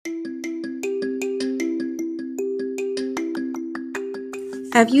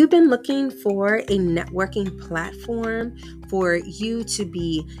Have you been looking for a networking platform for you to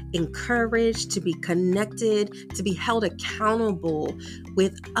be encouraged, to be connected, to be held accountable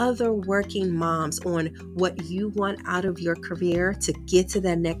with other working moms on what you want out of your career to get to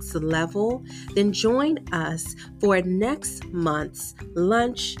that next level? Then join us for next month's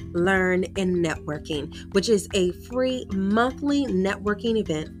Lunch, Learn, and Networking, which is a free monthly networking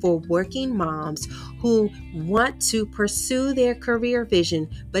event for working moms who want to pursue their career vision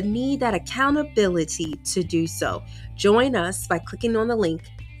but need that accountability to do so. Join us by clicking on the link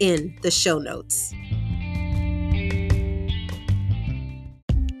in the show notes.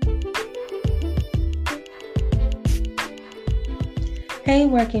 Hey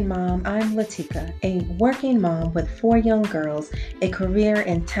working mom, I'm Latika, a working mom with 4 young girls, a career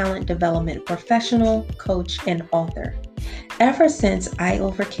and talent development professional, coach, and author. Ever since I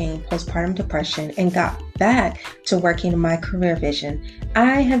overcame postpartum depression and got back to working in my career vision,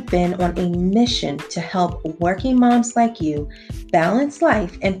 I have been on a mission to help working moms like you balance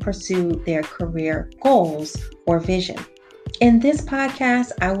life and pursue their career goals or vision. In this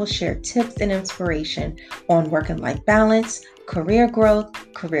podcast, I will share tips and inspiration on work and life balance, career growth,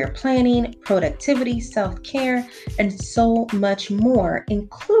 career planning, productivity, self-care, and so much more,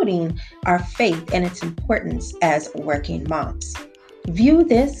 including our faith and its importance as working moms. View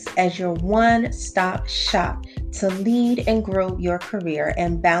this as your one-stop shop to lead and grow your career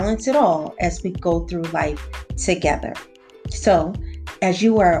and balance it all as we go through life together. So, as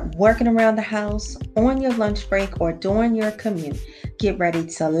you are working around the house, on your lunch break, or during your commute, get ready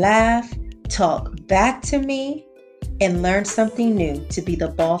to laugh, talk back to me, and learn something new to be the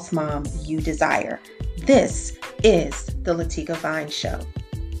boss mom you desire. This is the Latika Vine Show.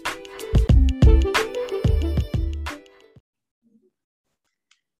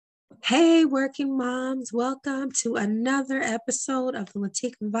 Hey, working moms, welcome to another episode of the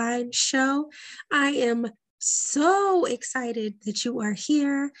Latika Vine Show. I am so excited that you are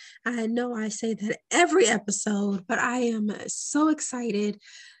here. I know I say that every episode, but I am so excited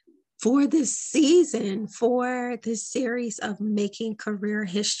for this season, for this series of Making Career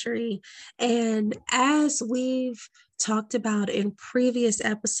History. And as we've talked about in previous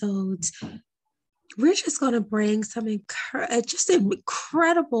episodes, we're just going to bring some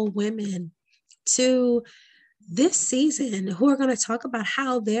incredible women to this season who are going to talk about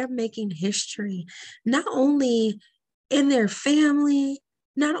how they're making history, not only in their family,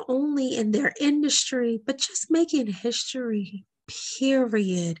 not only in their industry, but just making history,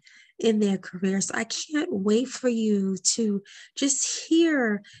 period, in their careers. I can't wait for you to just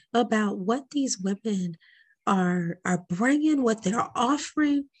hear about what these women are bringing, what they're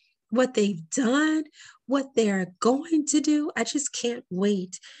offering, what they've done, what they're going to do. I just can't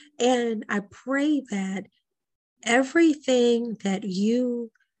wait. And I pray that everything that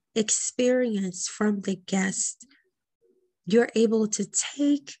you experience from the guest, you're able to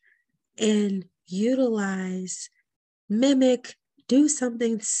take and utilize, mimic, do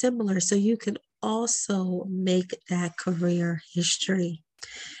something similar so you can also make that career history.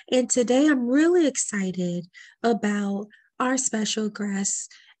 And today I'm really excited about our special guest.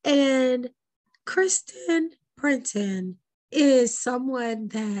 And Kristen Brenton is someone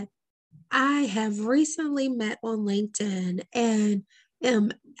that I have recently met on LinkedIn and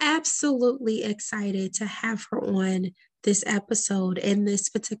am absolutely excited to have her on this episode in this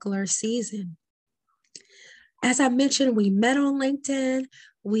particular season. As I mentioned, we met on LinkedIn,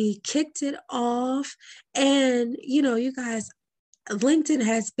 we kicked it off, and you guys, LinkedIn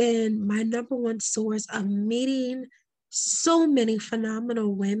has been my number one source of meeting so many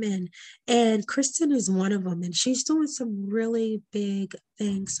phenomenal women, and Kristen is one of them, and she's doing some really big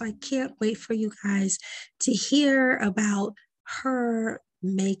things. So I can't wait for you guys to hear about her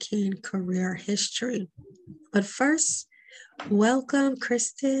making career history. But first, welcome,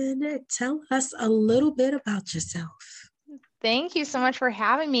 Kristen. Tell us a little bit about yourself. Thank you so much for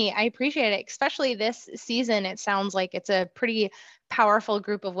having me. I appreciate it, especially this season. It sounds like it's a pretty powerful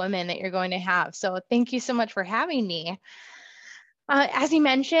group of women that you're going to have. So thank you so much for having me. As you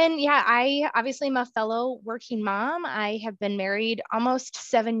mentioned, I obviously am a fellow working mom. I have been married almost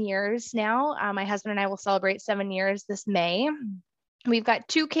 7 years now. My husband and I will celebrate 7 years this May. We've got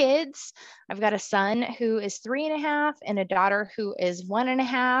 2 kids. I've got a son who is 3.5 and a daughter who is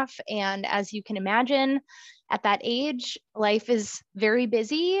 1.5. And as you can imagine, at that age, life is very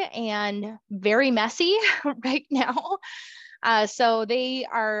busy and very messy right now. So they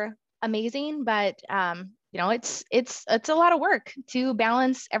are amazing, but it's a lot of work to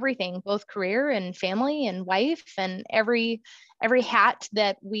balance everything, both career and family and wife and every hat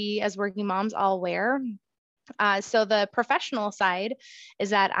that we as working moms all wear. So the professional side is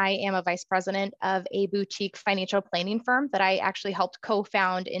that I am a vice president of a boutique financial planning firm that I actually helped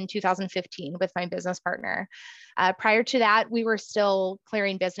co-found in 2015 with my business partner. Prior to that, we were still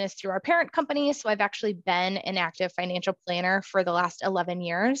clearing business through our parent company. So I've actually been an active financial planner for the last 11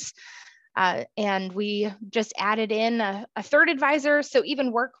 years. And we just added in a third advisor. So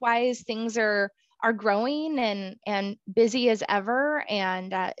even work-wise, things are growing and busy as ever.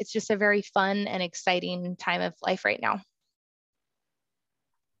 And it's just a very fun and exciting time of life right now.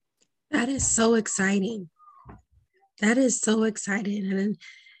 That is so exciting. That is so exciting. And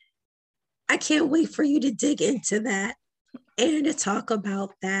I can't wait for you to dig into that and to talk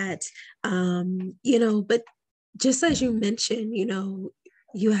about that. But just as you mentioned,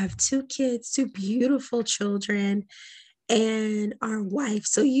 you have two kids, two beautiful children, and our wife.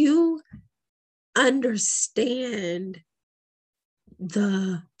 So you understand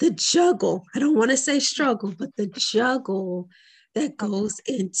the juggle. I don't want to say struggle, but the juggle that goes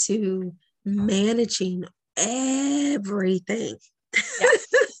into managing everything. Yes,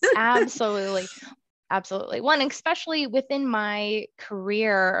 absolutely. Absolutely. One, especially within my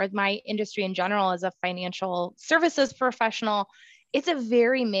career or my industry in general as a financial services professional, it's a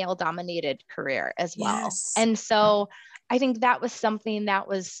very male dominated career as well. Yes. And so I think that was something that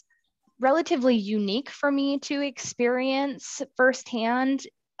was relatively unique for me to experience firsthand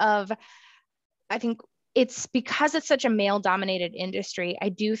of, I think it's because it's such a male dominated industry. I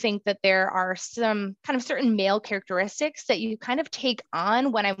do think that there are some kind of certain male characteristics that you kind of take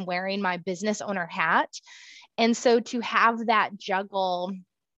on when I'm wearing my business owner hat. And so to have that juggle,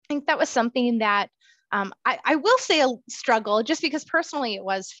 I think that was something that I will say a struggle, just because personally it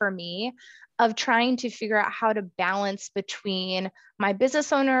was for me, of trying to figure out how to balance between my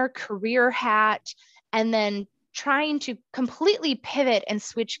business owner career hat and then trying to completely pivot and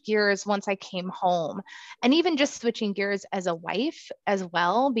switch gears once I came home. And even just switching gears as a wife as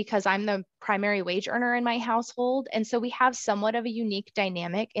well, because I'm the primary wage earner in my household. And so we have somewhat of a unique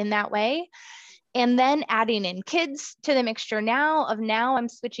dynamic in that way. And then adding in kids to the mixture now I'm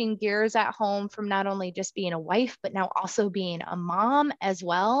switching gears at home from not only just being a wife, but now also being a mom as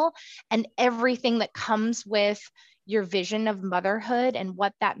well. And everything that comes with your vision of motherhood and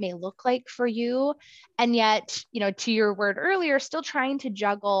what that may look like for you. And yet, to your word earlier, still trying to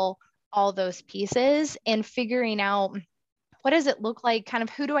juggle all those pieces and figuring out what does it look like, kind of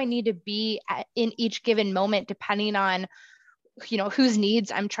who do I need to be in each given moment, depending on whose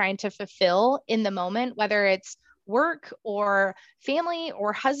needs I'm trying to fulfill in the moment, whether it's work or family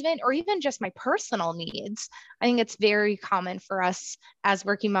or husband or even just my personal needs. I think it's very common for us as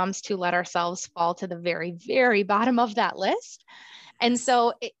working moms to let ourselves fall to the very, very bottom of that list. And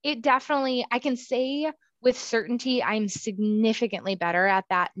so it definitely, I can say with certainty, I'm significantly better at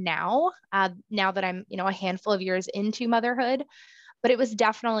that now, now that I'm, a handful of years into motherhood. But it was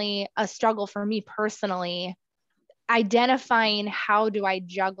definitely a struggle for me personally, identifying how do I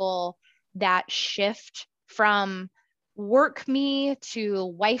juggle that shift from work me to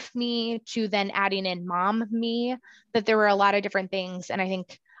wife me to then adding in mom me, that there were a lot of different things. And I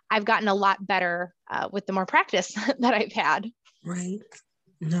think I've gotten a lot better with the more practice that I've had. Right.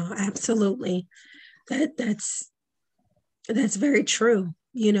 No, absolutely. That's very true.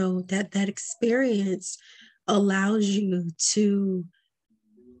 That experience allows you to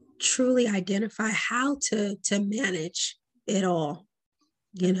truly identify how to manage it all.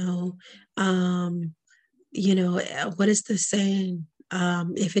 Um, what is the saying?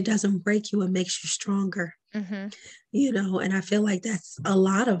 If it doesn't break you, it makes you stronger. Mm-hmm. And I feel like that's a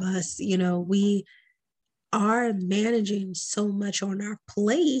lot of us. We are managing so much on our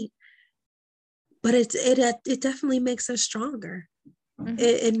plate, but it definitely makes us stronger. Mm-hmm.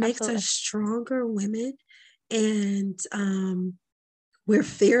 It makes Absolutely. us stronger women, and we're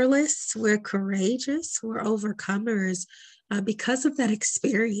fearless, we're courageous, we're overcomers because of that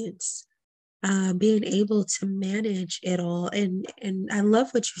experience. Being able to manage it all, and I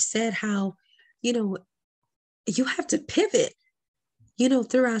love what you said. How you have to pivot.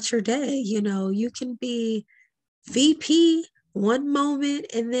 Throughout your day. You can be VP one moment,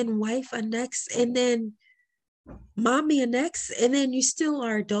 and then wife a next, and then mommy a next, and then you still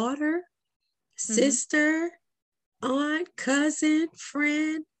are daughter, sister, aunt, cousin,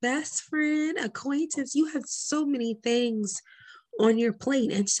 friend, best friend, acquaintance. You have so many things on your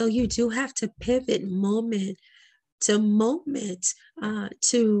plate. And so you do have to pivot moment to moment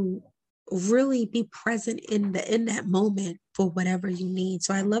to really be present in that moment for whatever you need.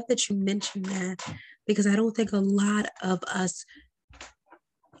 So I love that you mentioned that, because I don't think a lot of us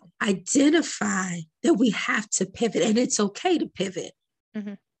identify that we have to pivot, and it's okay to pivot.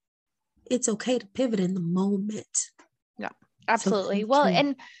 Mm-hmm. it's okay to pivot in the moment. Yeah, So absolutely. thank Well, you.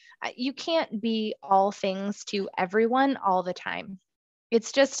 and you can't be all things to everyone all the time.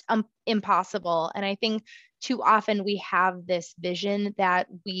 It's just impossible. And I think too often we have this vision that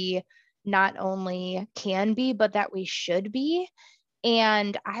we not only can be, but that we should be.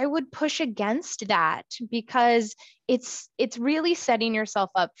 And I would push against that because it's really setting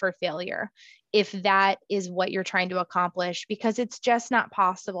yourself up for failure if that is what you're trying to accomplish, because it's just not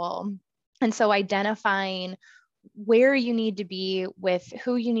possible. And so identifying where you need to be with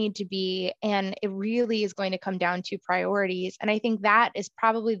who you need to be, and it really is going to come down to priorities. And I think that is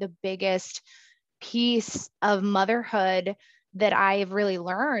probably the biggest piece of motherhood that I've really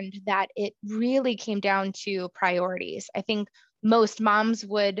learned, that it really came down to priorities. I think most moms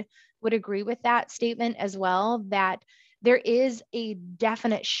would agree with that statement as well, that there is a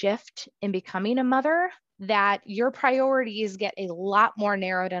definite shift in becoming a mother, that your priorities get a lot more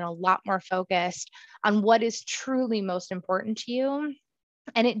narrowed and a lot more focused on what is truly most important to you.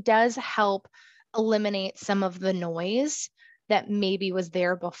 And it does help eliminate some of the noise that maybe was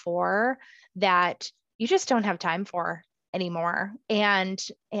there before that you just don't have time for anymore. And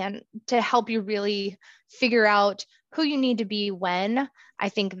to help you really figure out who you need to be when, I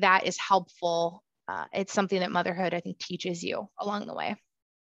think that is helpful. It's something that motherhood, I think, teaches you along the way.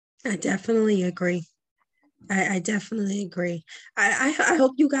 I definitely agree. I definitely agree. I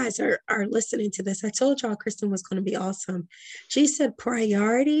hope you guys are listening to this. I told y'all Kristen was going to be awesome. She said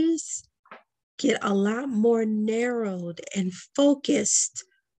priorities get a lot more narrowed and focused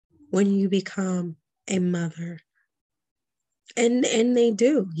when you become a mother. And they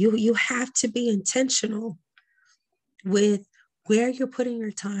do. You have to be intentional with where you're putting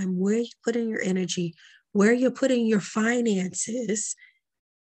your time, where you're putting your energy, where you're putting your finances,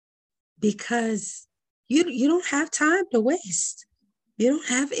 because you don't have time to waste. You don't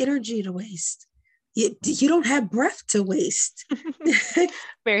have energy to waste. You don't have breath to waste.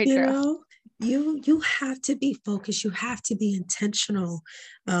 Very you true. know, you have to be focused. You have to be intentional.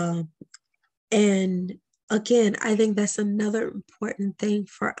 And again, I think that's another important thing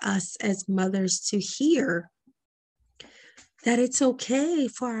for us as mothers to hear, that it's okay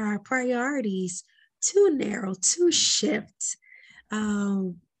for our priorities to narrow, to shift,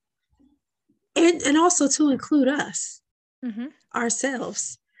 um, and also to include us, Mm-hmm.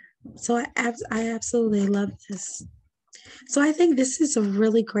 ourselves. So I absolutely love this. So I think this is a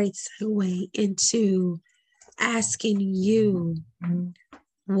really great segue into asking you,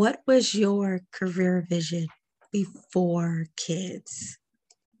 what was your career vision before kids?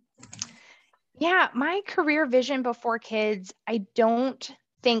 Yeah, my career vision before kids, I don't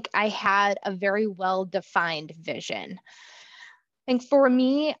think I had a very well defined vision. And for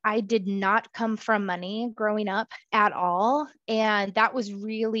me, I did not come from money growing up at all. And that was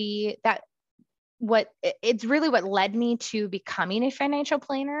really that what it's really what led me to becoming a financial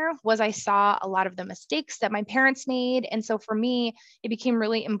planner. Was I saw a lot of the mistakes that my parents made. And so for me, it became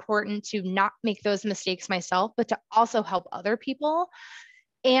really important to not make those mistakes myself, but to also help other people.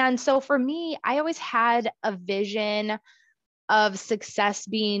 And so for me, I always had a vision of success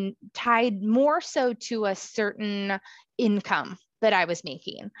being tied more so to a certain income that I was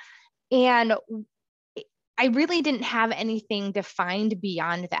making. And I really didn't have anything defined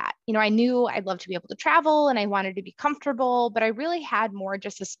beyond that. You know, I knew I'd love to be able to travel and I wanted to be comfortable, but I really had more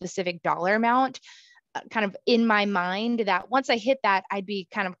just a specific dollar amount kind of in my mind, that once I hit that, I'd be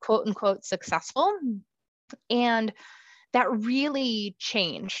kind of quote unquote successful. And that really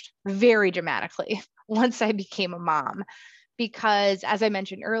changed very dramatically once I became a mom. Because as I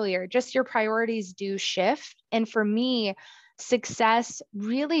mentioned earlier, just your priorities do shift. And for me, success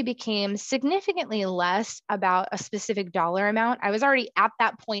really became significantly less about a specific dollar amount. I was already at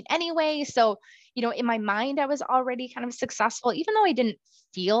that point anyway. So, you know, in my mind, I was already kind of successful, even though I didn't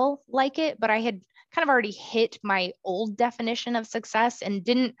feel like it, but I had kind of already hit my old definition of success and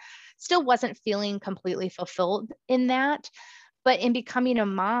still wasn't feeling completely fulfilled in that. But in becoming a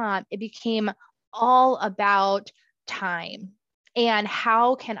mom, it became all about time and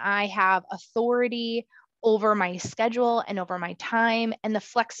how can I have authority over my schedule and over my time, and the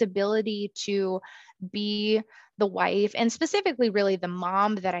flexibility to be the wife, and specifically really the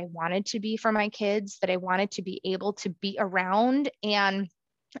mom that I wanted to be for my kids, that I wanted to be able to be around. And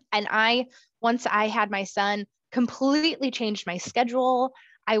I, once I had my son, completely changed my schedule.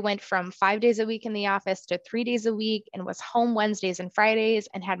 I went from 5 days a week in the office to 3 days a week, and was home Wednesdays and Fridays,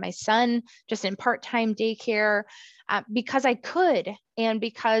 and had my son just in part-time daycare because I could, and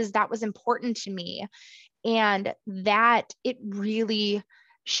because that was important to me. And that it really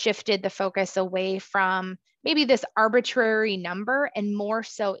shifted the focus away from maybe this arbitrary number, and more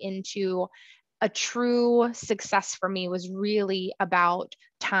so into a true success for me was really about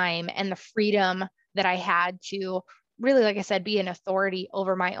time and the freedom that I had to really, like I said, be an authority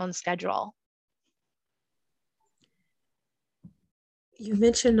over my own schedule. You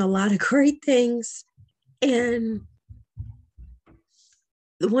mentioned a lot of great things. And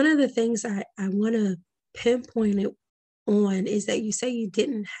one of the things I want to pinpoint it on is that you say you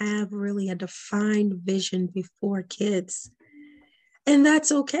didn't have really a defined vision before kids. And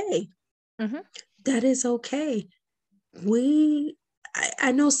that's okay. Mm-hmm. That is okay. We,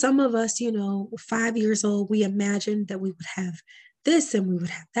 I know some of us, 5 years old, we imagined that we would have this and we would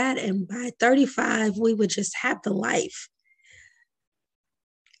have that. And by 35, we would just have the life.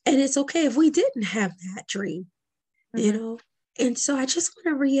 And it's okay if we didn't have that dream, you Mm-hmm. know? And so I just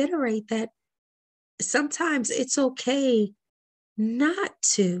want to reiterate that sometimes it's okay not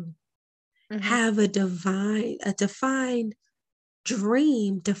to Mm-hmm. have a defined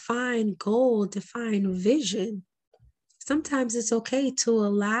dream, defined goal, defined vision. Sometimes it's okay to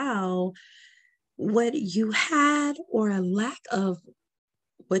allow what you had or a lack of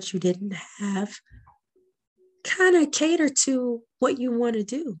what you didn't have kind of cater to what you want to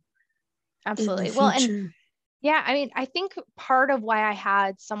do in the Absolutely. Well, and future. yeah, I mean, I think part of why I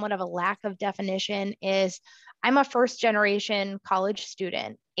had somewhat of a lack of definition is I'm a first generation college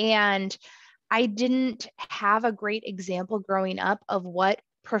student, and I didn't have a great example growing up of what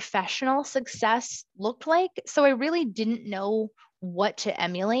professional success looked like. So I really didn't know what to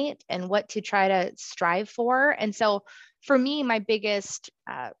emulate and what to try to strive for. And so for me, my biggest,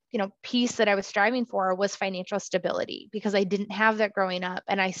 piece that I was striving for was financial stability, because I didn't have that growing up,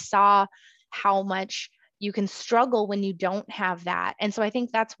 and I saw how much you can struggle when you don't have that. And so I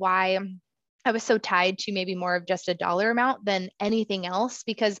think that's why I was so tied to maybe more of just a dollar amount than anything else,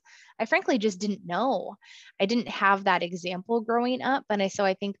 because I frankly just didn't know. I didn't have that example growing up. So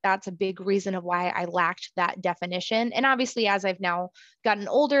I think that's a big reason of why I lacked that definition. And obviously, as I've now gotten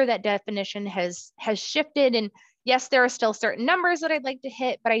older, that definition has shifted. And yes, there are still certain numbers that I'd like to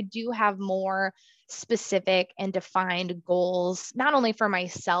hit, but I do have more specific and defined goals, not only for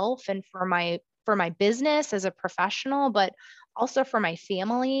myself and for my business as a professional, but also for my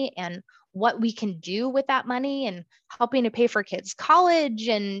family and what we can do with that money, and helping to pay for kids' college,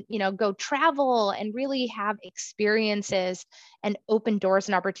 and go travel and really have experiences and open doors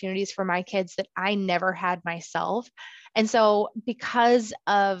and opportunities for my kids that I never had myself. And so because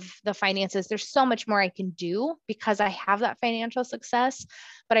of the finances, there's so much more I can do because I have that financial success.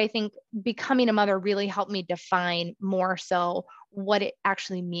 But I think becoming a mother really helped me define more so what it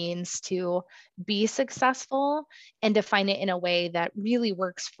actually means to be successful, and define it in a way that really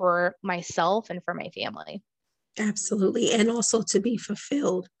works for myself and for my family. Absolutely. And also to be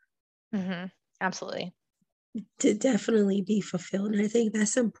fulfilled, Mm-hmm. Absolutely. to definitely be fulfilled. And I think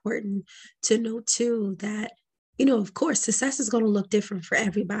that's important to know too that, of course, success is going to look different for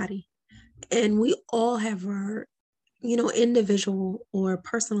everybody. And we all have our, individual or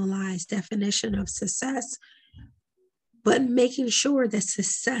personalized definition of success, but making sure that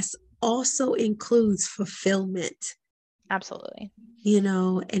success also includes fulfillment, Absolutely.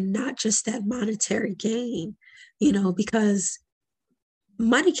 and not just that monetary gain, because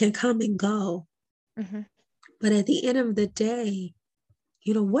money can come and go. Mm-hmm. But at the end of the day,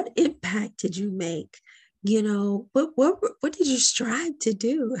 what impact did you make? What did you strive to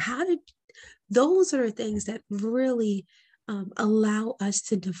do? How did those are the things that really allow us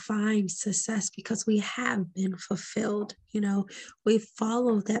to define success, because we have been fulfilled. We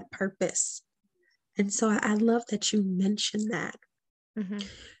follow that purpose. And so I love that you mentioned that. Mm-hmm.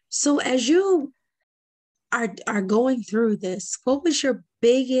 So as you are going through this, what was your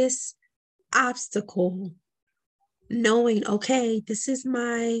biggest obstacle, knowing, okay, this is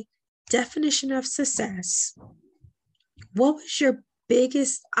my definition of success? What was your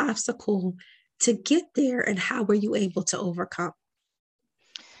biggest obstacle to get there, and how were you able to overcome?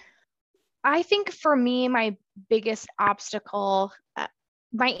 I think for me, my biggest obstacle,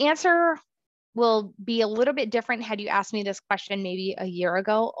 my answer will be a little bit different had you asked me this question maybe a year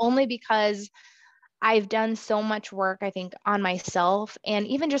ago, only because I've done so much work, I think, on myself, and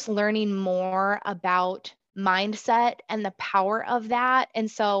even just learning more about mindset and the power of that.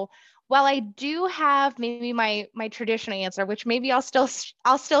 And so while I do have maybe my traditional answer, which maybe I'll still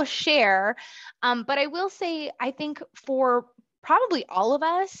share, but I will say I think for probably all of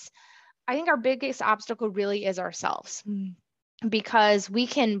us, I think our biggest obstacle really is ourselves, because we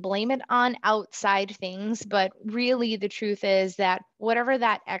can blame it on outside things, but really the truth is that whatever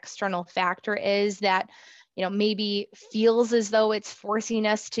that external factor is that maybe feels as though it's forcing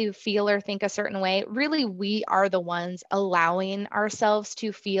us to feel or think a certain way. Really, we are the ones allowing ourselves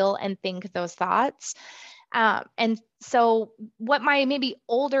to feel and think those thoughts. And so what my maybe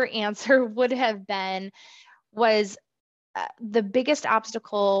older answer would have been was the biggest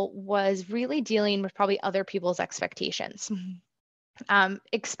obstacle was really dealing with probably other people's expectations.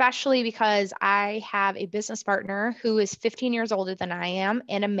 Especially because I have a business partner who is 15 years older than I am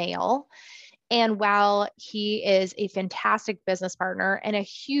and a male. And while he is a fantastic business partner and a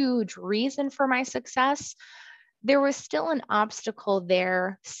huge reason for my success, there was still an obstacle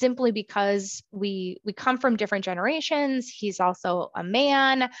there simply because we come from different generations. He's also a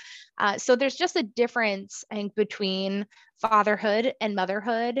man. So there's just a difference, I think, between fatherhood and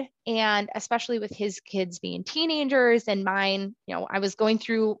motherhood. And especially with his kids being teenagers and mine, I was going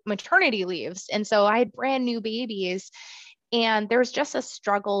through maternity leaves. And so I had brand new babies. And there's just a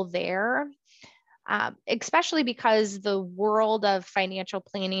struggle there. Especially because the world of financial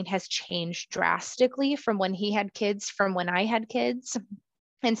planning has changed drastically from when he had kids, from when I had kids.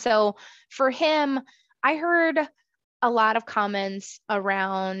 And so for him, I heard a lot of comments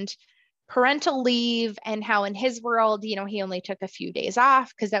around parental leave and how in his world, he only took a few days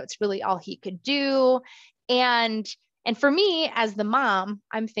off because that's really all he could do. And for me as the mom,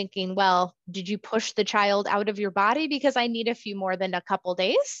 I'm thinking, well, did you push the child out of your body because I need a few more than a couple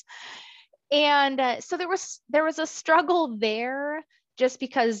days? And so there was a struggle there just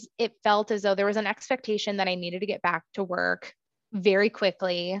because it felt as though there was an expectation that I needed to get back to work very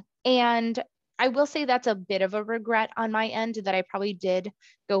quickly. And I will say that's a bit of a regret on my end that I probably did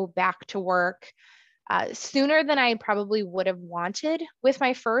go back to work sooner than I probably would have wanted with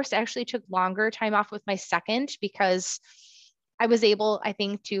my first. I actually took longer time off with my second because I was able, I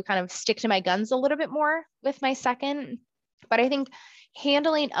think, to kind of stick to my guns a little bit more with my second. But I think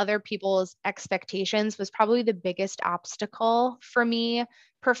handling other people's expectations was probably the biggest obstacle for me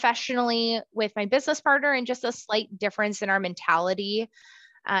professionally with my business partner, and just a slight difference in our mentality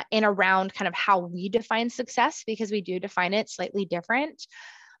and around kind of how we define success, because we do define it slightly different.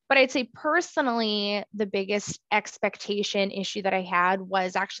 But I'd say personally, the biggest expectation issue that I had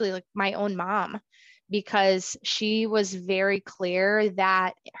was actually like my own mom, because she was very clear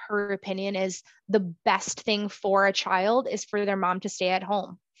that her opinion is the best thing for a child is for their mom to stay at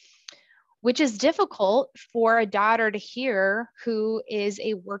home, which is difficult for a daughter to hear who is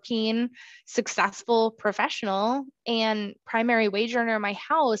a working, successful professional and primary wage earner in my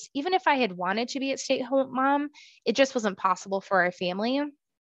house. Even if I had wanted to be a stay-at-home mom, it just wasn't possible for our family.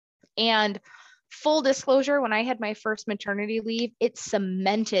 And full disclosure, when I had my first maternity leave, it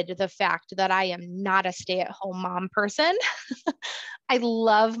cemented the fact that I am not a stay-at-home mom person. I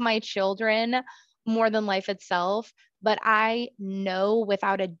love my children more than life itself, but I know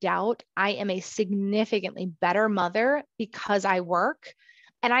without a doubt I am a significantly better mother because I work,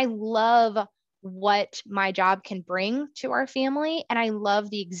 and I love what my job can bring to our family. And I love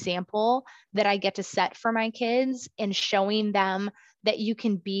the example that I get to set for my kids and showing them that you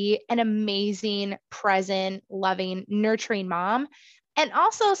can be an amazing, present, loving, nurturing mom and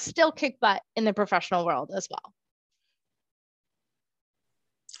also still kick butt in the professional world as well.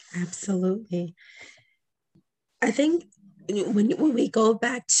 Absolutely. I think when we go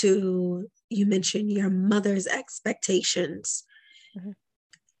back to, you mentioned your mother's expectations. Mm-hmm.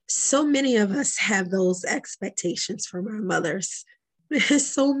 So many of us have those expectations from our mothers.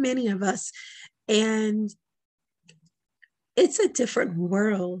 So many of us. And it's a different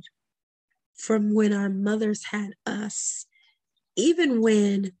world from when our mothers had us, even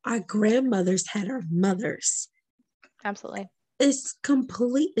when our grandmothers had our mothers. Absolutely. It's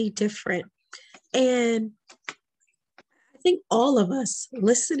completely different. And I think all of us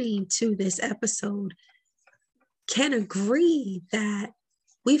listening to this episode can agree that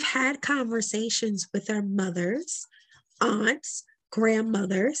we've had conversations with our mothers, aunts,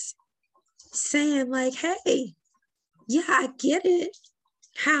 grandmothers, saying like, hey, yeah, I get it.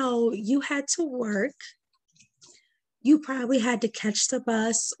 How you had to work. You probably had to catch the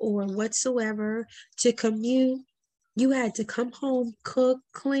bus or whatsoever to commute. You had to come home, cook,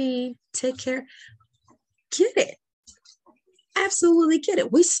 clean, take care. Get it. Absolutely get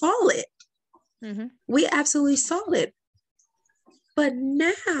it. We saw it. Mm-hmm. We absolutely saw it. But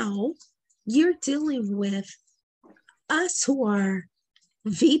now you're dealing with us who are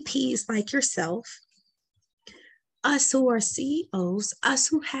VPs like yourself, us who are CEOs, us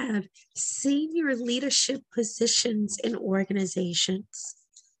who have senior leadership positions in organizations.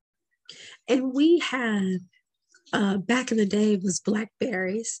 And we have, back in the day, it was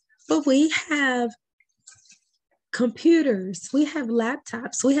Blackberries, but we have computers, we have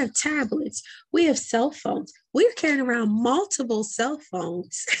laptops, we have tablets, we have cell phones. We're carrying around multiple cell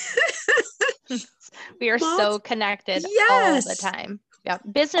phones. We are so connected all the Yes, time. Yeah.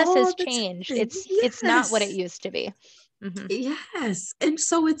 Business all has the changed. time. It's not what it Yes, used to be. Mm-hmm. yes. And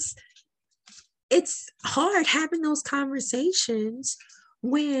so it's hard having those conversations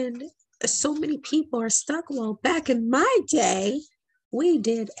when so many people are stuck. Well, back in my day, we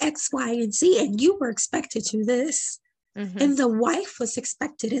did X, Y, and Z, and you were expected to this. Mm-hmm. And the wife was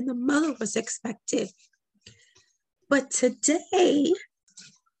expected, and the mother was expected. But today,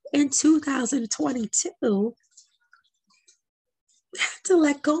 in 2022, we have to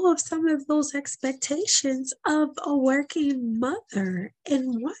let go of some of those expectations of a working mother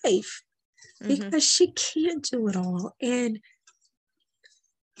and wife Mm-hmm. because she can't do it all. And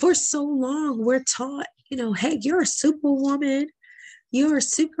for so long, we're taught, hey, you're a superwoman, you're a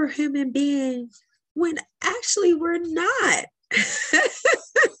superhuman being, when actually we're not.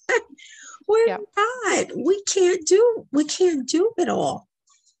 We're Yeah. not. We can't do it all.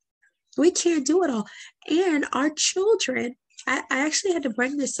 We can't do it all. And our children, I actually had to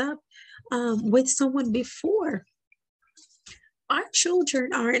bring this up with someone before. Our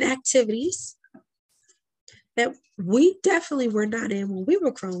children are in activities that we definitely were not in when we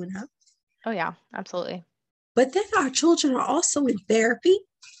were growing up. Oh yeah, absolutely. But then our children are also in therapy.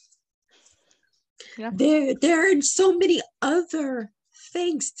 Yeah. They're in so many other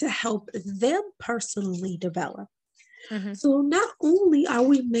things to help them personally develop. Mm-hmm. So not only are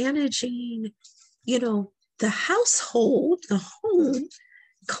we managing, the household, the home,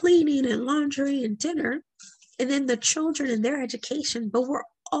 cleaning and laundry and dinner, and then the children and their education, but we're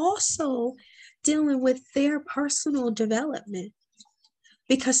also dealing with their personal development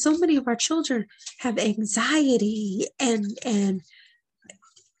because so many of our children have anxiety and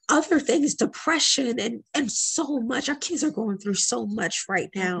other things, depression and so much. Our kids are going through so much right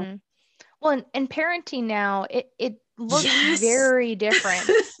now. Mm-hmm. Well, and parenting now, it looks Yes. very different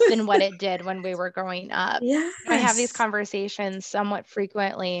than what it did when we were growing up. I have these Yes. conversations somewhat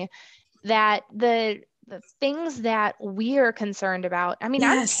frequently that the things that we are concerned about. I mean,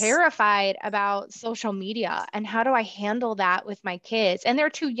 I'm Yes. terrified about social media and how do I handle that with my kids? And they're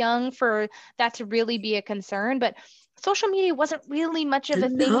too young for that to really be a concern, but social media wasn't really much of a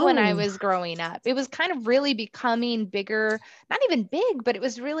thing when I No. was growing up. It was kind of really becoming bigger, not even big, but it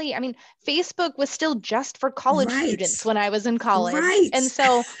was really, I mean, Facebook was still just for college Right. students when I was in college. Right. And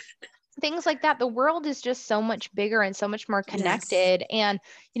so things like that, the world is just so much bigger and so much more Yes. connected. And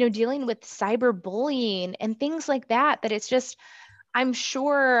dealing with cyberbullying and things like that, that it's just, I'm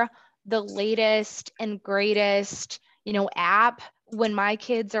sure the latest and greatest app, when my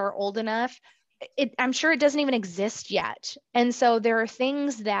kids are old enough, I'm sure it doesn't even exist yet. And so there are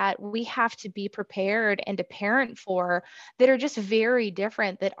things that we have to be prepared and to parent for that are just very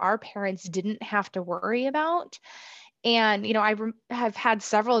different, that our parents didn't have to worry about. And, have had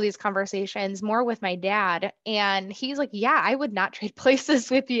several of these conversations more with my dad. And he's like, yeah, I would not trade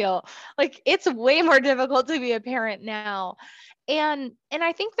places with you. Like, it's way more difficult to be a parent now. And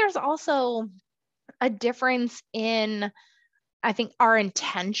I think there's also a difference in, I think, our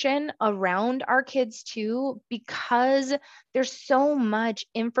intention around our kids too, because there's so much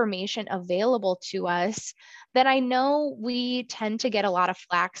information available to us that I know we tend to get a lot of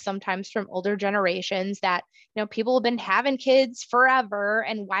flack sometimes from older generations that, people have been having kids forever.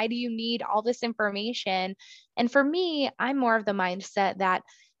 And why do you need all this information? And for me, I'm more of the mindset that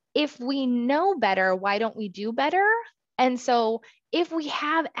if we know better, why don't we do better? And so if we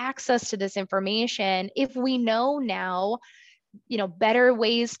have access to this information, if we know now, better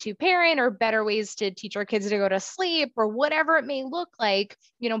ways to parent or better ways to teach our kids to go to sleep or whatever it may look like,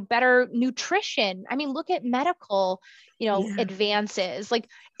 better nutrition. I mean, look at medical, Yeah. advances. Like,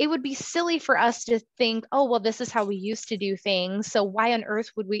 it would be silly for us to think, oh, well, this is how we used to do things. So why on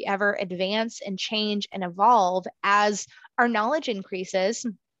earth would we ever advance and change and evolve as our knowledge increases?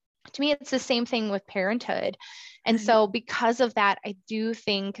 To me, it's the same thing with parenthood. And Right. so, because of that, I do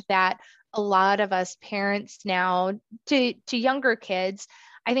think that a lot of us parents now, to younger kids,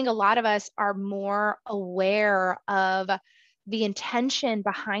 I think a lot of us are more aware of the intention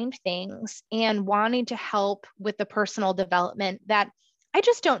behind things and wanting to help with the personal development that I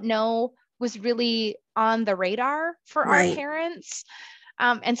just don't know was really on the radar for our Right. parents.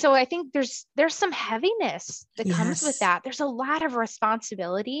 And so I think there's some heaviness that comes with Yes. that. There's a lot of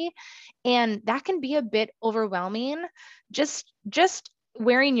responsibility, and that can be a bit overwhelming. Just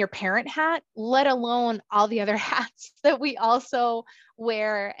wearing your parent hat, let alone all the other hats that we also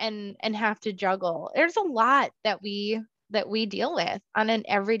wear and have to juggle. There's a lot that we deal with on an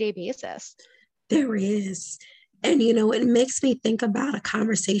everyday basis. There is. And, it makes me think about a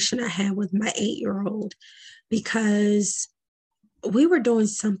conversation I had with my 8-year-old because we were doing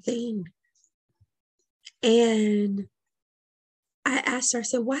something and I asked her, I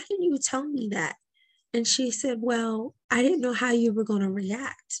said, why didn't you tell me that? And she said, well, I didn't know how you were going to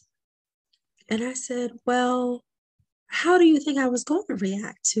react. And I said, well, how do you think I was going to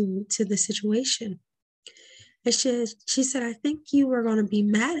react to the situation? And she said, I think you were going to be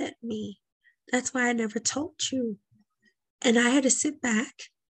mad at me. That's why I never told you. And I had to sit back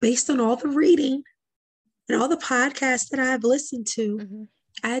based on all the reading and all the podcasts that I've listened to. Mm-hmm.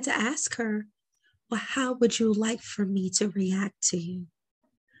 I had to ask her, well, how would you like for me to react to you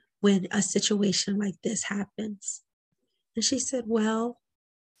when a situation like this happens? And she said, well,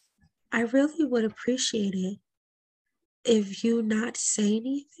 I really would appreciate it if you not say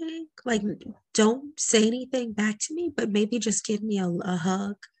anything, like don't say anything back to me, but maybe just give me a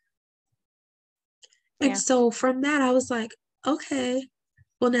hug. And Yeah. so from that, I was like, okay,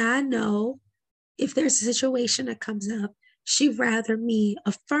 well, now I know if there's a situation that comes up, she'd rather me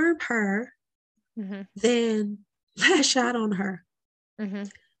affirm her Mm-hmm. than lash out on her. Mm-hmm.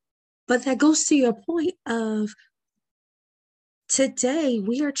 But that goes to your point of today,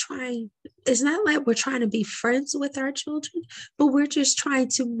 we are trying, it's not like we're trying to be friends with our children, but we're just trying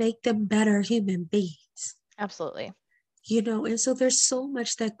to make them better human beings. Absolutely. And so there's so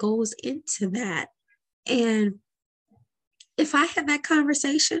much that goes into that. And if I had that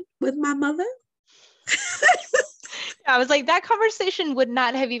conversation with my mother, I was like, that conversation would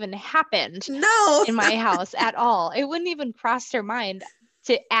not have even happened no, in my house at all. It wouldn't even cross their mind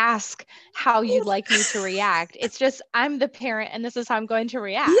to ask how you'd like me to react. It's just, I'm the parent and this is how I'm going to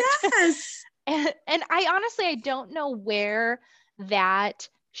react. yes, And I don't know where that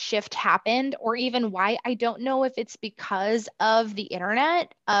shift happened or even why. I don't know if it's because of the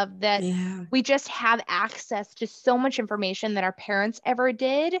internet, of that yeah, we just have access to so much information that our parents ever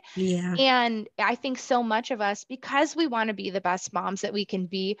did. yeah, And I think so much of us, because we want to be the best moms that we can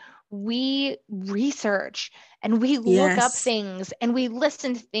be, we research and we look up yes, things and we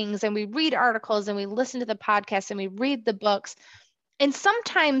listen to things and we read articles and we listen to the podcasts and we read the books. And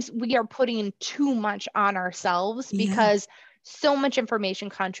sometimes we are putting too much on ourselves yeah, because so much information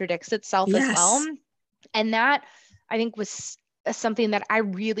contradicts itself as well. yes, And that I think was something that I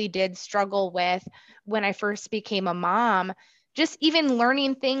really did struggle with when I first became a mom. Just even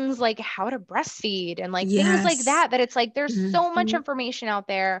learning things like how to breastfeed and like things like yes. that, it's like there's so much Mm-hmm. information out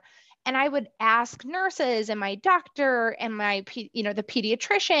there. And I would ask nurses and my doctor and the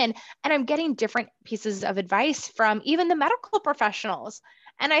pediatrician, and I'm getting different pieces of advice from even the medical professionals.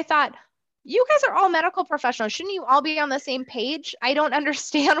 And I thought, you guys are all medical professionals. Shouldn't you all be on the same page? I don't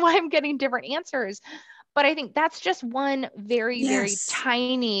understand why I'm getting different answers. But I think that's just one very, very Yes,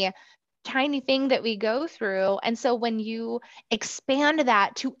 tiny thing that we go through. And so when you expand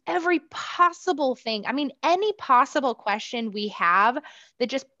that to every possible thing, I mean, any possible question we have that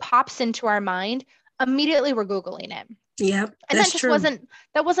just pops into our mind, immediately we're Googling it. yep, And that's true.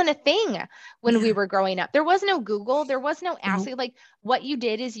 that wasn't a thing when we Yeah, were growing up. There was no Google, there was no no, asking. Like what you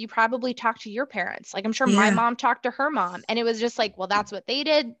did is you probably talked to your parents. Like I'm sure my yeah, mom talked to her mom, and it was just like, well, that's what they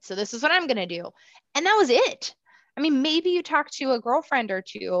did, so this is what I'm going to do. And that was it. I mean, maybe you talked to a girlfriend or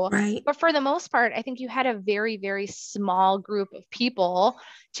two, right, but for the most part, I think you had a very, very small group of people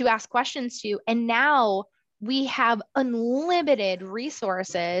to ask questions to. And now we have unlimited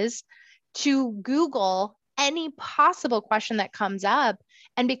resources to Google any possible question that comes up.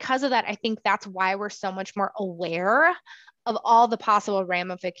 And because of that, I think that's why we're so much more aware of all the possible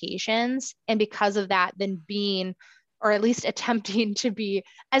ramifications. And because of that, then being, or at least attempting to be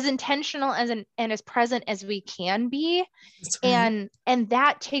as intentional and as present as we can be. that's right. And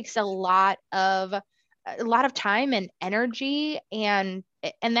that takes a lot of time and energy, and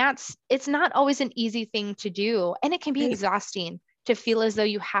it's not always an easy thing to do, and it can be Right. exhausting to feel as though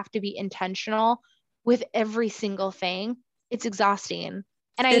you have to be intentional with every single thing. It's exhausting.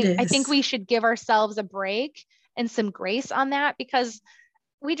 And It I think is. we should give ourselves a break and some grace on that, because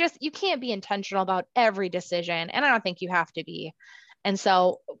you can't be intentional about every decision. And I don't think you have to be. And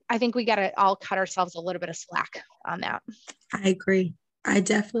so I think we got to all cut ourselves a little bit of slack on that. I agree. I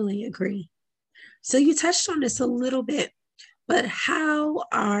definitely agree. So you touched on this a little bit, but how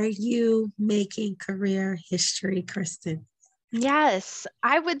are you making career history, Kristen? Yes,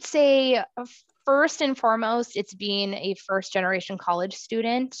 I would say first and foremost, it's being a first generation college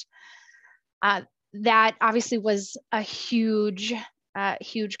student. Uh, that obviously was a huge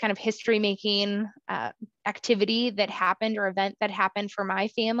kind of history making activity that happened, or event that happened for my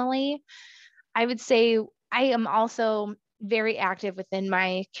family. I would say I am also very active within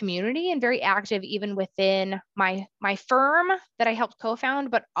my community and very active even within my firm that I helped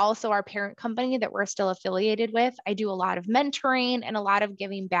co-found, but also our parent company that we're still affiliated with. I do a lot of mentoring and a lot of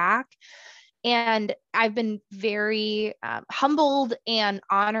giving back. And I've been very humbled and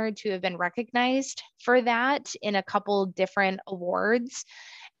honored to have been recognized for that in a couple different awards.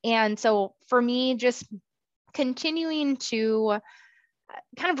 And so for me, just continuing to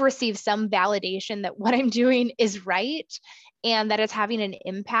kind of receive some validation that what I'm doing is right and that it's having an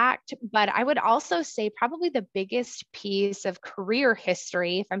impact. But I would also say probably the biggest piece of career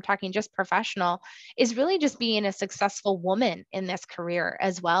history, if I'm talking just professional, is really just being a successful woman in this career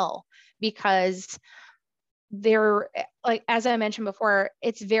as well. Because there, like, as I mentioned before,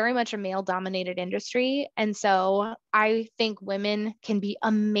 it's very much a male dominated industry. And so I think women can be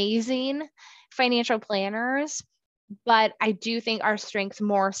amazing financial planners, but I do think our strength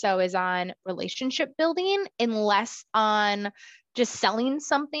more so is on relationship building and less on just selling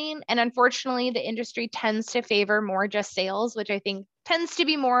something. And unfortunately, the industry tends to favor more just sales, which I think tends to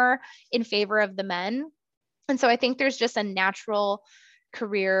be more in favor of the men. And so I think there's just a natural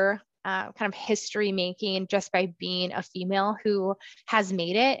career kind of history making just by being a female who has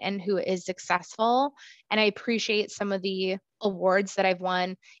made it and who is successful. And I appreciate some of the awards that I've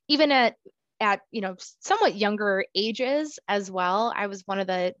won, even at somewhat younger ages as well. I was one of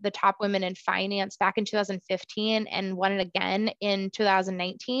the top women in finance back in 2015 and won it again in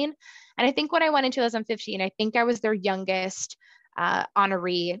 2019. And I think when I won in 2015, I think I was their youngest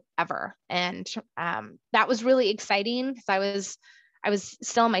honoree ever. And that was really exciting because I was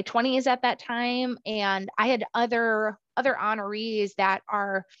still in my 20s at that time, and I had other honorees that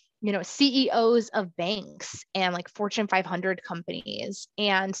are, CEOs of banks and like Fortune 500 companies.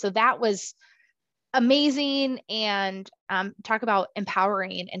 And so that was amazing. And talk about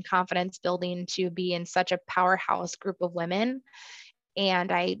empowering and confidence building to be in such a powerhouse group of women.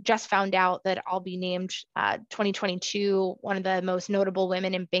 And I just found out that I'll be named 2022 one of the most notable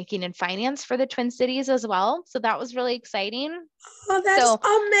women in banking and finance for the Twin Cities as well. So that was really exciting. Oh, that's So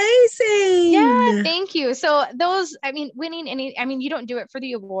yeah, amazing. thank you. So those, winning you don't do it for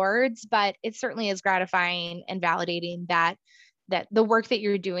the awards, but it certainly is gratifying and validating that the work that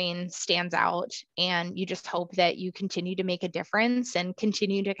you're doing stands out, and you just hope that you continue to make a difference and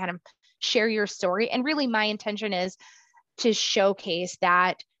continue to kind of share your story. And really my intention is to showcase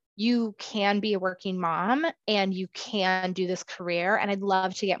that you can be a working mom and you can do this career. And I'd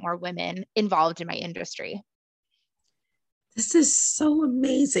love to get more women involved in my industry. This is so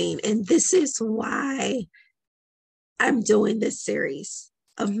amazing. And this is why I'm doing this series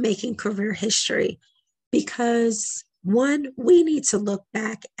of making career history, because one, we need to look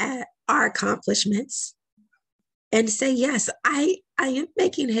back at our accomplishments and say, yes, I am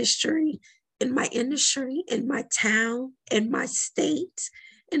making history in my industry, in my town, in my state,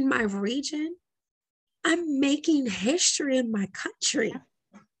 in my region. I'm making history in my country.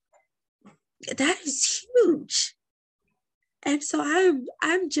 That is huge. And so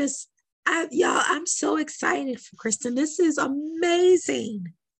I'm so excited for Kristen. This is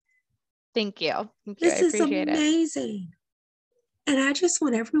amazing. Thank you. Thank you. This I is appreciate it. amazing. And I just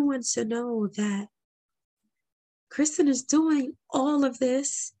want everyone to know that Kristen is doing all of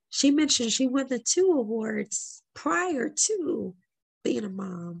this. She mentioned she won the 2 awards prior to being a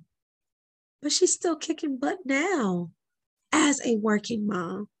mom, but she's still kicking butt now as a working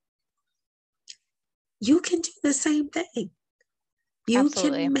mom. You can do the same thing. You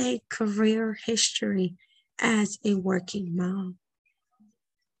Absolutely. can make career history as a working mom.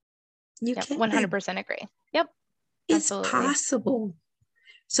 You yep, can. 100% agree. Yep. It's Absolutely. possible.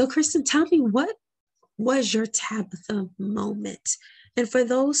 So, Kristen, tell me, what was your Tabitha moment? And for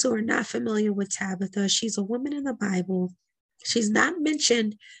those who are not familiar with Tabitha, she's a woman in the Bible. She's not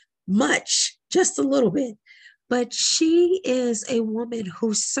mentioned much, just a little bit, but she is a woman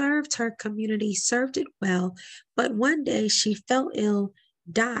who served her community, served it well, but one day she fell ill,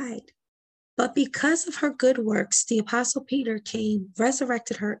 died. But because of her good works, the Apostle Peter came,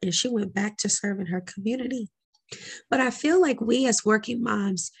 resurrected her, and she went back to serving her community. But I feel like we as working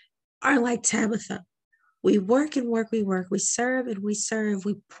moms are like Tabitha. We work and work, we work, we serve and we serve,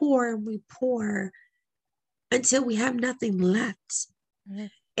 we pour and we pour until we have nothing left. Mm-hmm.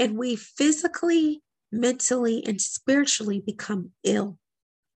 And we physically, mentally, and spiritually become ill.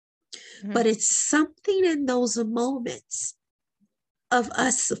 Mm-hmm. But it's something in those moments of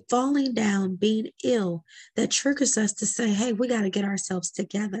us falling down, being ill, that triggers us to say, hey, we got to get ourselves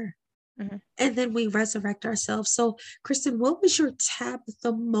together. Mm-hmm. And then we resurrect ourselves. So, Kristen, what was your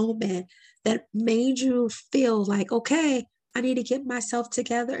Tabitha moment that made you feel like, okay, I need to get myself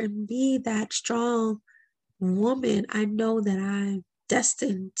together and be that strong woman I know that I'm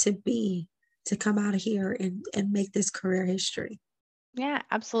destined to be, to come out of here and make this career history. Yeah,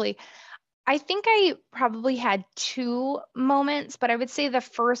 absolutely. I think I probably had two moments, but I would say the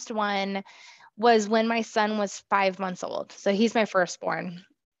first one was when my son was 5 months old. So he's my firstborn.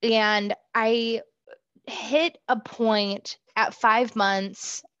 And I hit a point at 5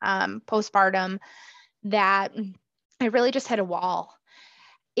 months postpartum that I really just hit a wall.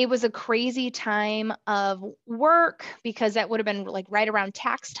 It was a crazy time of work because that would have been like right around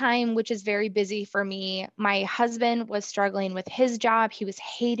tax time, which is very busy for me. My husband was struggling with his job. He was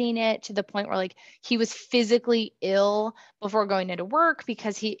hating it to the point where like he was physically ill before going into work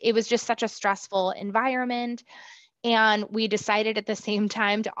because it was just such a stressful environment. And we decided at the same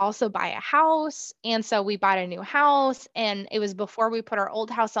time to also buy a house. And so we bought a new house, and it was before we put our old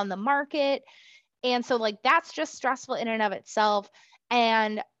house on the market. And so, like, that's just stressful in and of itself.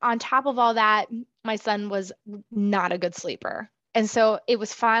 And on top of all that, my son was not a good sleeper. And so it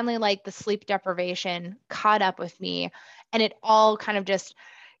was finally like the sleep deprivation caught up with me. And it all kind of just,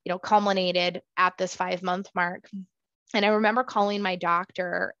 culminated at this 5 month mark. And I remember calling my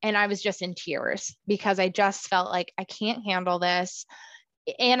doctor, and I was just in tears because I just felt like I can't handle this.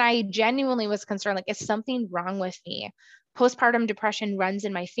 And I genuinely was concerned, like, is something wrong with me? Postpartum depression runs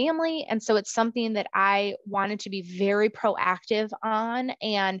in my family. And so it's something that I wanted to be very proactive on.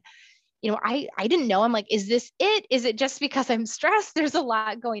 And I didn't know. I'm like, is this it? Is it just because I'm stressed? There's a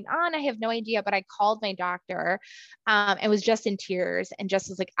lot going on. I have no idea. But I called my doctor and was just in tears and just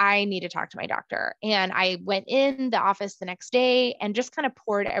was like, I need to talk to my doctor. And I went in the office the next day and just kind of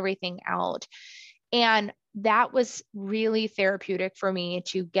poured everything out. And that was really therapeutic for me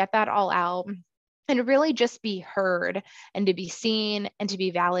to get that all out and really just be heard and to be seen and to be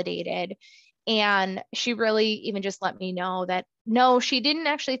validated. And she really even just let me know that no, she didn't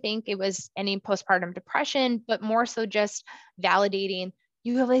actually think it was any postpartum depression, but more so just validating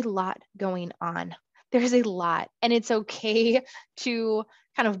you have a lot going on. There's a lot, and it's okay to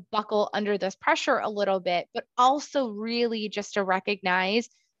kind of buckle under this pressure a little bit, but also really just to recognize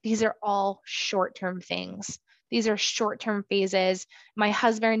these are all short term things. These are short term phases. My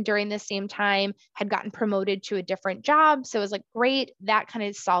husband, during the same time, had gotten promoted to a different job. So it was like, great, that kind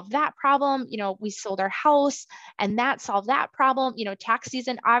of solved that problem. We sold our house and that solved that problem. Tax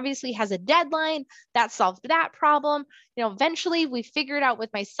season obviously has a deadline. That solved that problem. Eventually we figured out with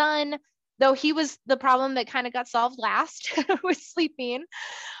my son, though he was the problem that kind of got solved last with sleeping.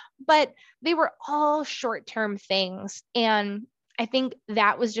 But they were all short term things. And I think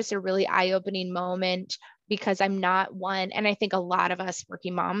that was just a really eye opening moment because I'm not one. And I think a lot of us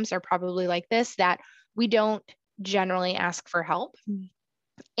working moms are probably like this, that we don't generally ask for help.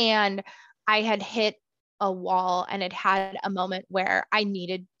 And I had hit a wall and had a moment where I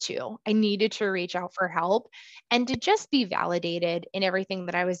needed to reach out for help and to just be validated in everything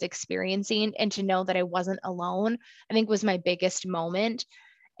that I was experiencing and to know that I wasn't alone, I think was my biggest moment.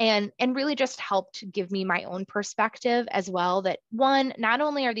 And really just helped give me my own perspective as well, that one, not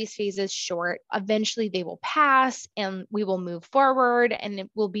only are these phases short, eventually they will pass and we will move forward and it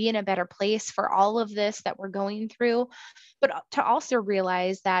will be in a better place for all of this that we're going through, but to also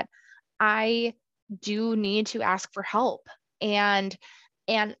realize that I do need to ask for help. And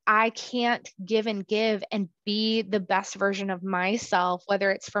I can't give and give and be the best version of myself,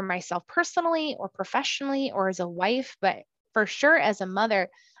 whether it's for myself personally or professionally or as a wife, but for sure as a mother,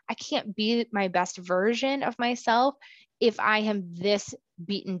 I can't be my best version of myself if I am this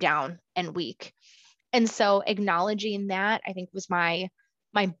beaten down and weak. And so acknowledging that, I think, was my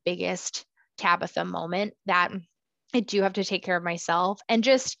biggest Tabitha moment, that I do have to take care of myself, and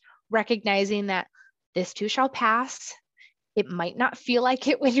just recognizing that this too shall pass. It might not feel like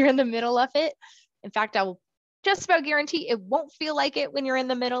it when you're in the middle of it. In fact, I will just about guarantee it won't feel like it when you're in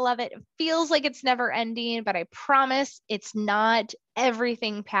the middle of it. It feels like it's never ending, but I promise it's not.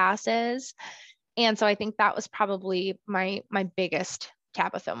 Everything passes. And so I think that was probably my biggest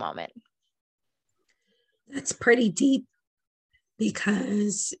Tabitha moment. That's pretty deep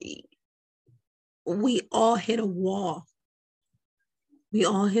because we all hit a wall. We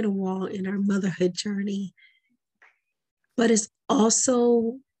all hit a wall in our motherhood journey. But it's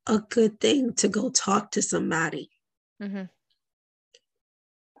also a good thing to go talk to somebody. Mm-hmm.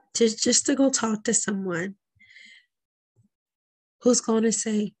 Just to go talk to someone who's going to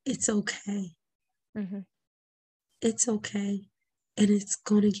say, it's okay. Mm-hmm. It's okay. And it's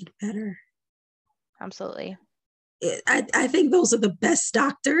going to get better. Absolutely. I think those are the best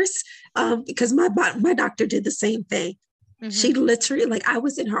doctors because my doctor did the same thing. Mm-hmm. She literally, like, I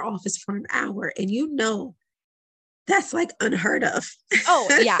was in her office for an hour, and that's like unheard of. Oh,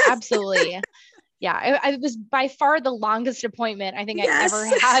 yeah, absolutely. Yeah, it was by far the longest appointment I think I ever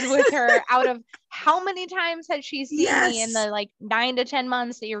Yes. had with her. Out of how many times had she seen me in Yes. the 9 to 10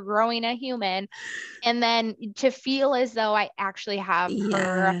 months that you're growing a human? And then to feel as though I actually have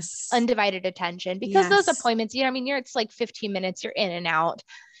her Yes. undivided attention, because those Yes. appointments, I mean, it's like 15 minutes, you're in and out.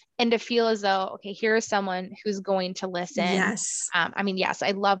 And to feel as though, okay, here's someone who's going to listen. Yes. I mean, yes,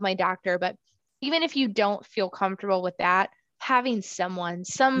 I love my doctor, but even if you don't feel comfortable with that, having someone,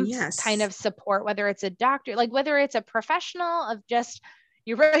 some kind Yes. of support, whether it's a doctor, like whether it's a professional of just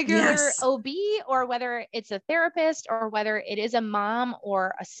your regular Yes. OB, or whether it's a therapist, or whether it is a mom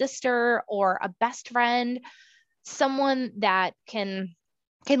or a sister or a best friend, someone that can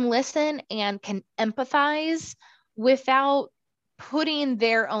listen and can empathize without putting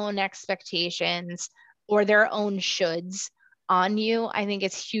their own expectations or their own shoulds on you. I think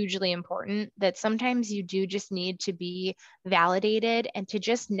it's hugely important that sometimes you do just need to be validated and to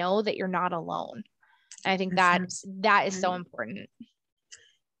just know that you're not alone. And I think That's that is so right. important.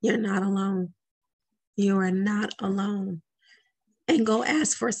 You're not alone. You are not alone. And go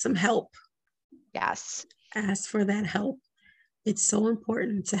ask for some help. Yes. Ask for that help. It's so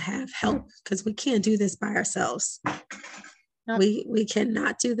important to have help because we can't do this by ourselves. Nope. We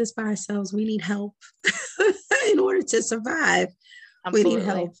cannot do this by ourselves. We need help in order to survive. Absolutely. We need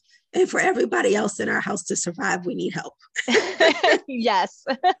help. And for everybody else in our house to survive, we need help. Yes,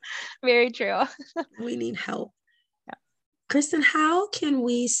 very true. We need help. Yeah. Kristen, how can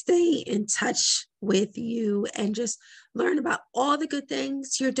we stay in touch with you and just learn about all the good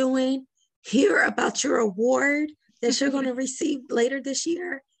things you're doing, hear about your award that you're going to receive later this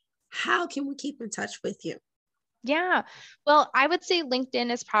year? How can we keep in touch with you? Yeah. Well, I would say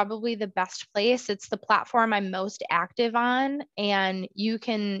LinkedIn is probably the best place. It's the platform I'm most active on. And you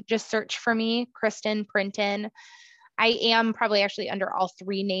can just search for me, Kristen Printon. I am probably actually under all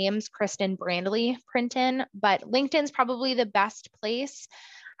three names, Kristen Brandley Printon, but LinkedIn's probably the best place.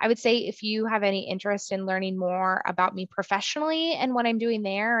 I would say if you have any interest in learning more about me professionally and what I'm doing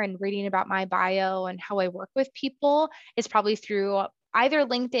there and reading about my bio and how I work with people, it's probably through either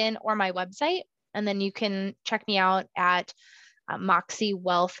LinkedIn or my website. And then you can check me out at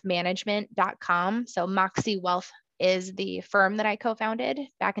moxiewealthmanagement.com. So Moxie Wealth is the firm that I co-founded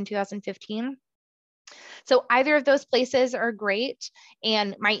back in 2015. So either of those places are great.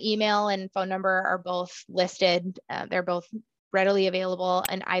 And my email and phone number are both listed. They're both readily available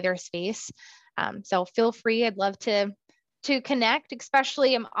in either space. So feel free. I'd love to connect,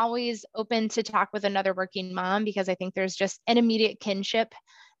 especially I'm always open to talk with another working mom, because I think there's just an immediate kinship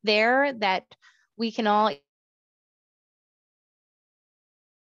there that we can all,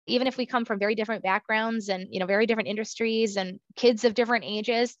 even if we come from very different backgrounds and very different industries and kids of different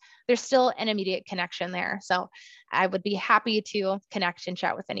ages, there's still an immediate connection there. So I would be happy to connect and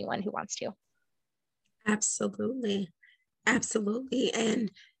chat with anyone who wants to. Absolutely. Absolutely.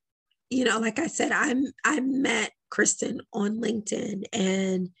 And like I said, I met Kristen on LinkedIn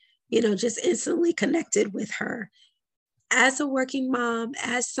and just instantly connected with her as a working mom,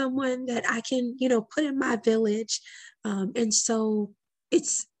 as someone that I can put in my village. And so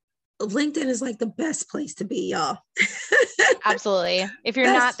LinkedIn is like the best place to be, y'all. Absolutely. If you're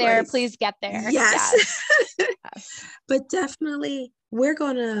Best not there, place. please get there. Yes. Yes. But definitely, we're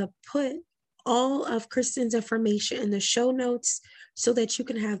going to put all of Kristen's information in the show notes so that you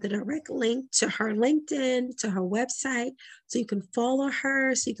can have the direct link to her LinkedIn, to her website, so you can follow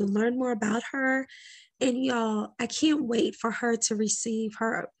her, so you can learn more about her. And y'all, I can't wait for her to receive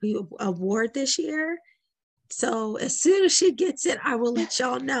her award this year. So as soon as she gets it, I will let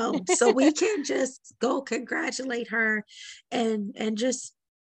y'all know. So we can just go congratulate her and just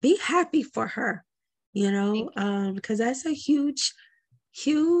be happy for her, because that's a huge,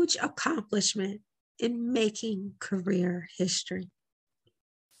 huge accomplishment in making career history.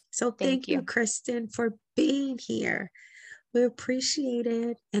 So thank you, Kristen, for being here. We appreciate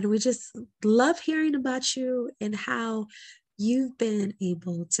it. And we just love hearing about you and how you've been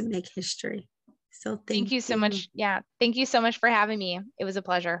able to make history. So thank you so much. Yeah. Thank you so much for having me. It was a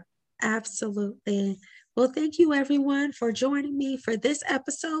pleasure. Absolutely. Well, thank you everyone for joining me for this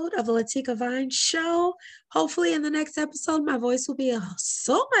episode of the Latika Vine Show. Hopefully in the next episode, my voice will be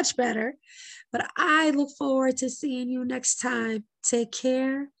so much better, but I look forward to seeing you next time. Take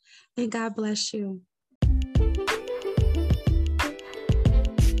care and God bless you.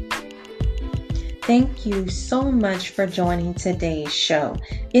 Thank you so much for joining today's show.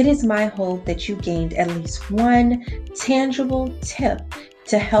 It is my hope that you gained at least one tangible tip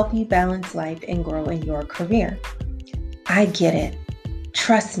to help you balance life and grow in your career. I get it.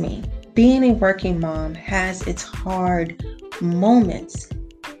 Trust me, being a working mom has its hard moments,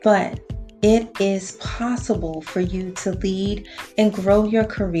 but It is possible for you to lead and grow your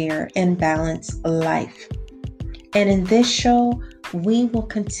career and balance life. And in this show, we will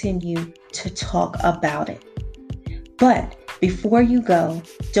continue to talk about it. But before you go,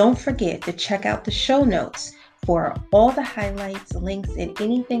 don't forget to check out the show notes for all the highlights, links, and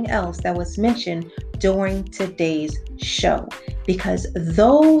anything else that was mentioned during today's show, because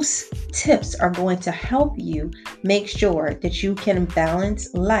those tips are going to help you make sure that you can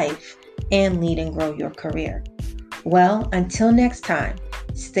balance life and lead and grow your career. Well, until next time,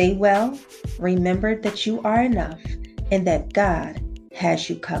 stay well, remember that you are enough, and that God has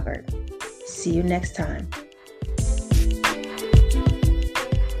you covered. See you next time.